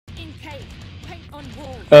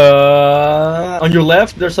On your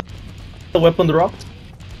left, there's a weapon dropped.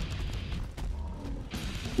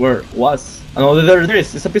 Where was? Oh, there it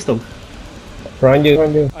is. It's a pistol. Behind you,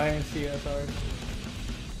 behind you. I didn't see it, sorry.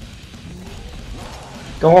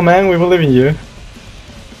 Come on, man. We believe in you.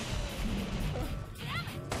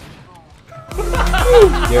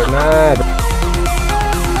 You're mad.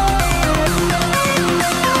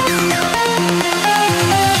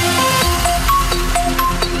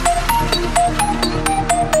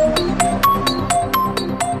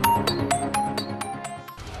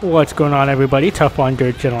 What's going on, everybody? Tough on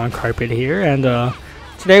Dirt, Gentle on Carpet here, and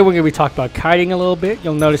today we're going to be talking about kiting a little bit.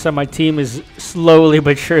 You'll notice that my team is slowly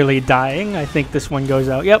but surely dying. I think this one goes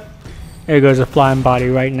out. Yep, there goes a flying body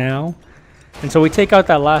right now. And so we take out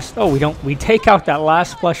that last. Oh, we don't. We take out that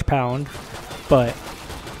last flesh pound, but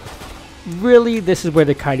really, this is where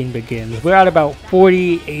the kiting begins. We're at about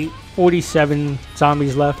 48, 47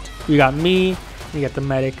 zombies left. You got me, you got the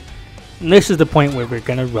medic, and this is the point where we're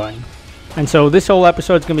gonna run. And so this whole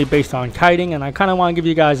episode is going to be based on kiting, and I kind of want to give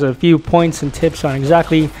you guys a few points and tips on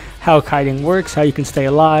exactly how kiting works, how you can stay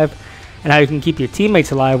alive, and how you can keep your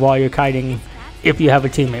teammates alive while you're kiting if you have a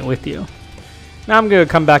teammate with you. Now I'm going to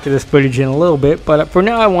come back to this footage in a little bit, but for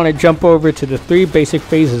now I want to jump over to the 3 basic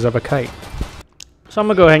phases of a kite. So I'm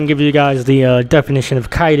going to go ahead and give you guys the definition of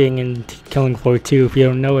kiting in Killing Floor 2 if you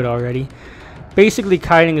don't know it already. Basically,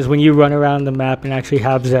 kiting is when you run around the map and actually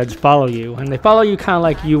have Zeds follow you. And they follow you kind of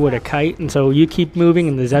like you would a kite. And so you keep moving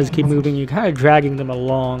and the Zeds keep moving. You're kind of dragging them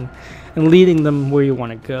along and leading them where you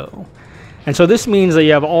want to go. And so this means that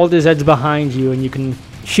you have all the Zeds behind you and you can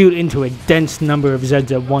shoot into a dense number of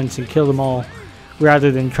Zeds at once and kill them all, rather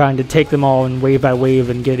than trying to take them all in wave by wave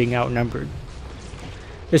and getting outnumbered.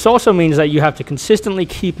 This also means that you have to consistently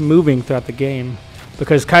keep moving throughout the game,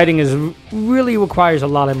 because kiting really requires a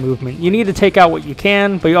lot of movement. You need to take out what you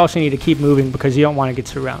can, but you also need to keep moving because you don't want to get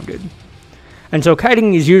surrounded. And so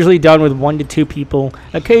kiting is usually done with 1 to 2 people.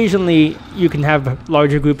 Occasionally you can have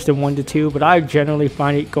larger groups than 1 to 2, but I generally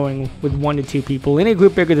find it going with 1 to 2 people. Any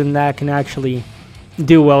group bigger than that can actually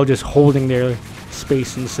do well just holding their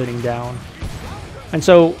space and sitting down. And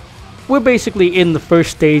so we're basically in the first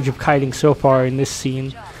stage of kiting so far in this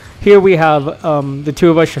scene. Here we have the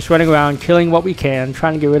 2 of us just running around, killing what we can,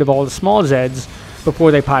 trying to get rid of all the small Zeds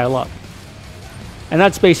before they pile up. And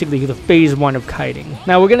that's basically the phase 1 of kiting.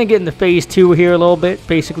 Now we're going to get into phase 2 here a little bit.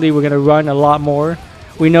 Basically we're going to run a lot more.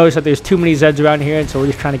 We notice that there's too many Zeds around here, and so we're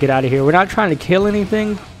just trying to get out of here. We're not trying to kill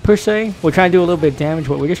anything per se. We're trying to do a little bit of damage,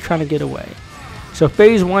 but we're just trying to get away. So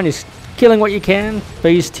phase 1 is killing what you can.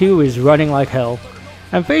 Phase 2 is running like hell.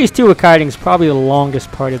 And phase 2 of kiting is probably the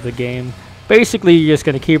longest part of the game. Basically, you're just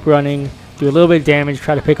going to keep running, do a little bit of damage,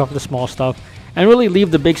 try to pick off the small stuff, and really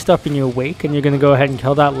leave the big stuff in your wake, and you're going to go ahead and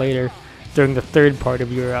kill that later during the 3rd part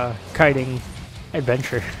of your kiting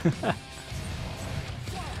adventure.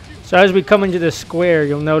 So as we come into this square,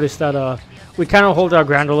 you'll notice that we kind of hold our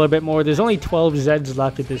ground a little bit more. There's only 12 Zeds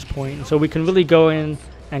left at this point, and so we can really go in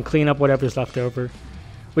and clean up whatever's left over.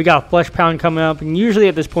 We got Flesh Pound coming up, and usually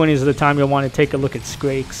at this point is the time you'll want to take a look at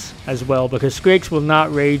Skrakes as well, because Skrakes will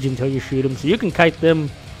not rage until you shoot them, so you can kite them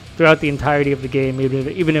throughout the entirety of the game,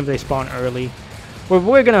 even if they spawn early.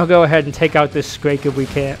 We're going to go ahead and take out this Skrake if we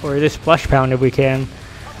can, or this Flesh Pound if we can.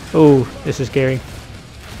 Oh, this is scary.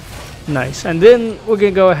 Nice. And then we're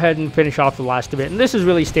going to go ahead and finish off the last of it, and this is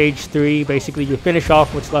really stage 3. Basically, you finish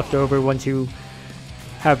off what's left over once you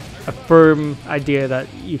have a firm idea that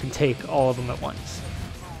you can take all of them at once.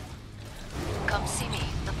 Come see me.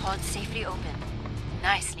 The pod's safely open.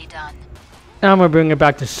 Nicely done. Now I'm going to bring it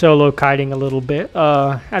back to solo kiting a little bit.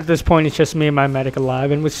 At this point, it's just me and my medic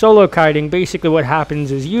alive. And with solo kiting, basically what happens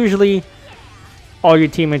is usually all your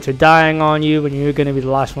teammates are dying on you and you're going to be the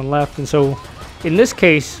last one left. And so in this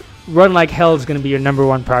case, run like hell is going to be your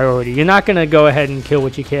 #1 priority. You're not going to go ahead and kill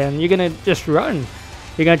what you can. You're going to just run.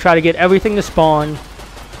 You're going to try to get everything to spawn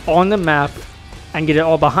on the map and get it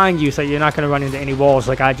all behind you so you're not going to run into any walls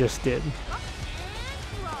like I just did.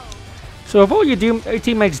 So if all your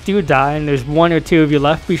teammates do die and there's 1 or 2 of you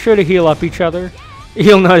left, be sure to heal up each other.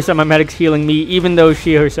 You'll notice that my medic's healing me even though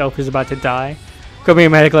she herself is about to die. Come here,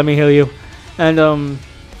 medic, let me heal you. And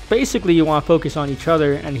basically you want to focus on each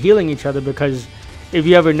other and healing each other, because if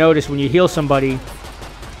you ever notice when you heal somebody,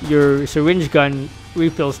 your syringe gun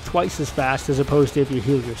refills twice as fast as opposed to if you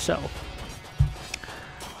heal yourself.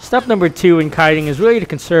 Step number 2 in kiting is really to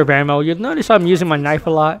conserve ammo. You'll notice I'm using my knife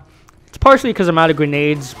a lot. It's partially because I'm out of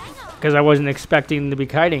grenades, because I wasn't expecting to be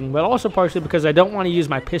kiting, but also partially because I don't want to use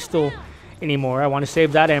my pistol anymore. I want to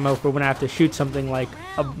save that ammo for when I have to shoot something like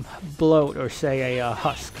a bloat or say a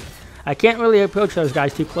husk. I can't really approach those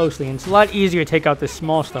guys too closely, and it's a lot easier to take out this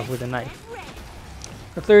small stuff with a knife.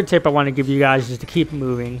 The third tip I want to give you guys is to keep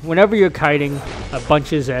moving. Whenever you're kiting a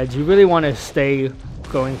bunch of Zeds, you really want to stay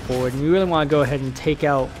going forward, and you really want to go ahead and take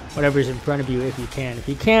out whatever's in front of you if you can. If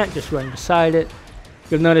you can't, just run beside it.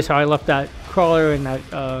 You'll notice how I left that crawler and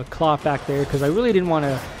that claw back there because I really didn't want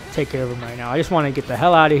to take care of him right now. I just want to get the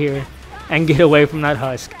hell out of here and get away from that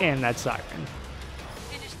husk and that siren.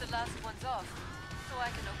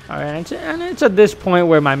 Alright, and it's at this point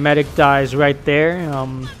where my medic dies right there.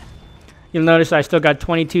 You'll notice I still got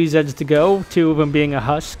 22 Zeds to go, 2 of them being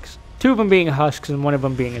husks and 1 of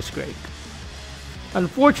them being a Scrake.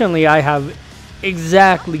 Unfortunately, I have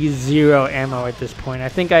exactly 0 ammo at this point. I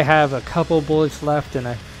think I have a couple bullets left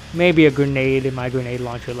and maybe a grenade in my grenade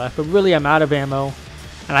launcher left, but really I'm out of ammo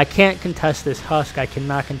and I can't contest this husk. I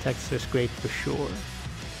cannot contest this Scrake for sure.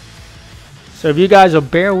 So if you guys will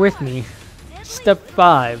bear with me, step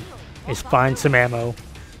 5 is find some ammo.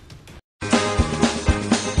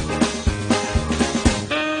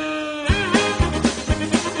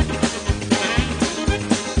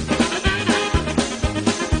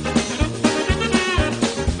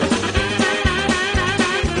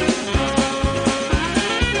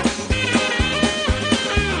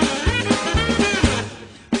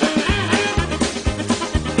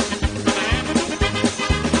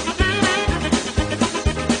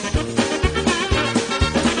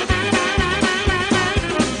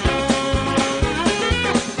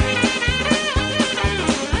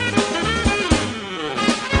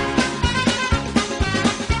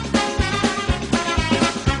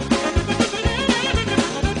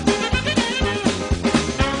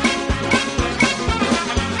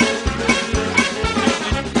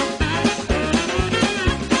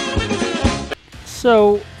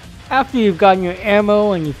 So, after you've gotten your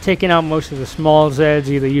ammo and you've taken out most of the small Zeds,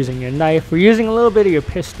 either using your knife or using a little bit of your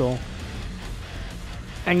pistol,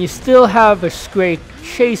 and you still have a Scrake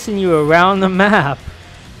chasing you around the map,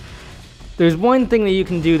 there's one thing that you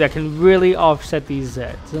can do that can really offset these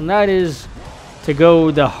Zeds, and that is to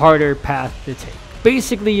go the harder path to take.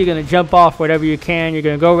 Basically, you're going to jump off whatever you can, you're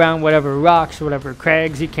going to go around whatever rocks, whatever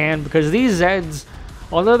crags you can, because these Zeds,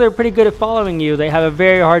 although they're pretty good at following you, they have a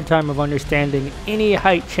very hard time of understanding any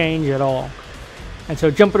height change at all. And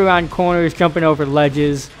so jumping around corners, jumping over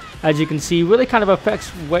ledges, as you can see, really kind of affects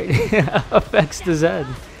what affects the Zed.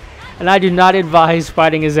 And I do not advise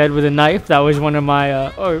fighting a Zed with a knife. That was one of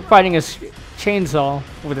my, or fighting a chainsaw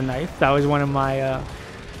with a knife. That was one of my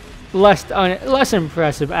less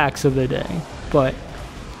impressive acts of the day. But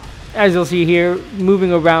as you'll see here,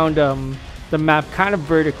 moving around the map kind of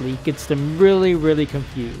vertically gets them really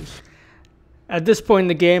confused. At this point in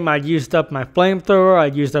the game, I'd used up my flamethrower,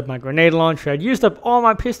 I'd used up my grenade launcher, I'd used up all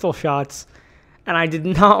my pistol shots, and I did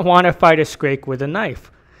not want to fight a Scrake with a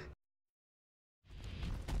knife.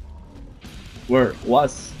 Where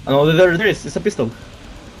was? Oh, there it is. It's a pistol.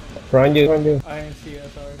 Front you. I didn't see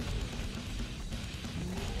it, sorry.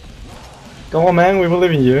 Come on, man. We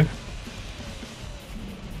believe in you.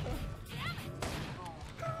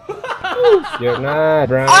 You're not,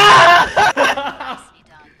 Brian.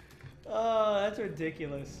 Oh, that's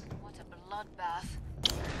ridiculous. What a bloodbath.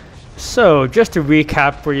 So, just to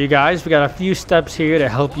recap for you guys, we got a few steps here to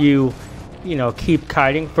help you, keep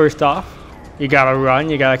kiting. First off, you gotta run,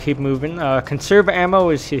 you gotta keep moving. Conserve ammo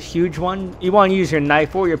is a huge one. You want to use your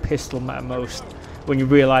knife or your pistol at most when you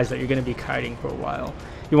realize that you're going to be kiting for a while.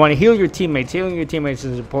 You want to heal your teammates. Healing your teammates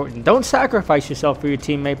is important. Don't sacrifice yourself for your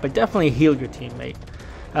teammate, but definitely heal your teammate.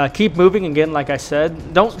 Keep moving again, like I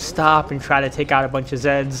said. Don't stop and try to take out a bunch of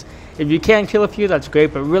Zeds. If you can kill a few, that's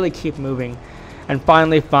great, but really keep moving. And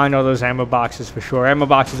finally, find all those ammo boxes for sure. Ammo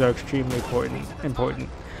boxes are extremely important.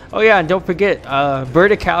 Oh yeah, and don't forget,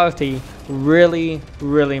 verticality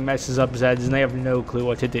really messes up Zeds, and they have no clue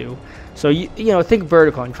what to do. So you think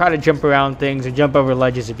vertical and try to jump around things and jump over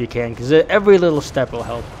ledges if you can, because every little step will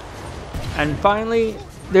help. And finally,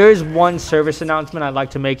 there is one service announcement I'd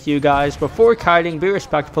like to make to you guys. Before kiting, be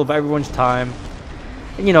respectful of everyone's time.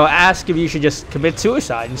 And, ask if you should just commit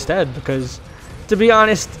suicide instead, because to be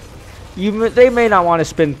honest, they may not want to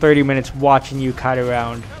spend 30 minutes watching you kite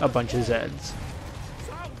around a bunch of Zeds.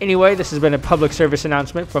 Anyway, this has been a public service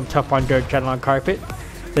announcement from Tough on Dirt Channel on Carpet.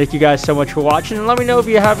 Thank you guys so much for watching, and let me know if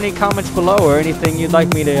you have any comments below or anything you'd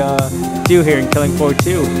like me to do here in Killing Floor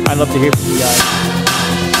 2. I'd love to hear from you guys.